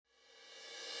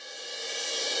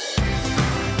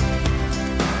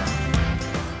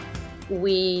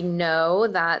we know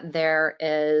that there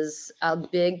is a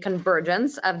big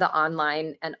convergence of the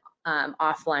online and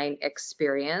offline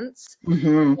experience.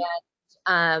 Hmm.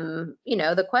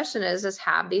 The question is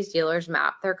have these dealers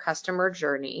map their customer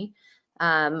journey?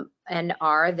 And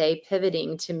are they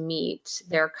pivoting to meet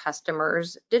their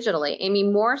customers digitally? I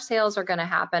mean, more sales are going to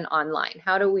happen online.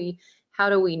 How do we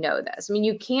know this? I mean,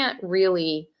 you can't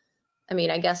really, I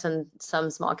mean, I guess in some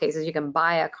small cases you can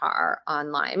buy a car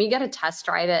online. I mean, you got to test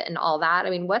drive it and all that. I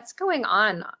mean, what's going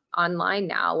on online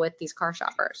now with these car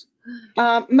shoppers?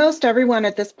 Most everyone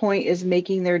at this point is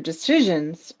making their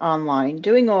decisions online,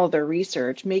 doing all their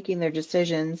research, making their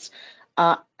decisions,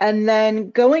 and then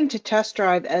going to test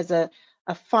drive as a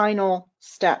final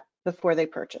step before they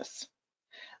purchase.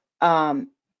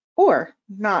 Or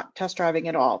not test driving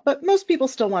at all. But most people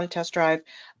still want to test drive.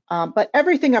 But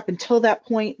everything up until that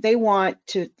point, they want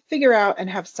to figure out and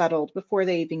have settled before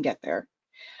they even get there.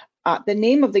 The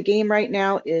name of the game right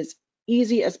now is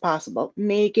easy as possible.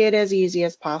 Make it as easy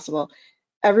as possible.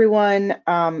 Everyone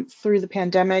through the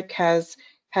pandemic has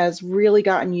really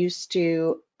gotten used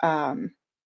to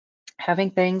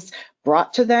having things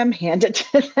brought to them, handed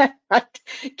to them. Right?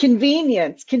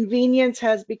 Convenience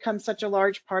has become such a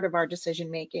large part of our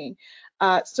decision making.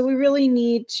 So we really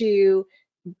need to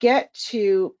get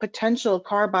to potential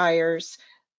car buyers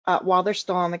while they're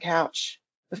still on the couch,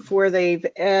 before they've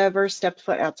ever stepped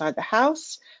foot outside the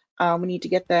house. We need to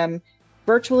get them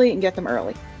virtually and get them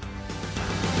early.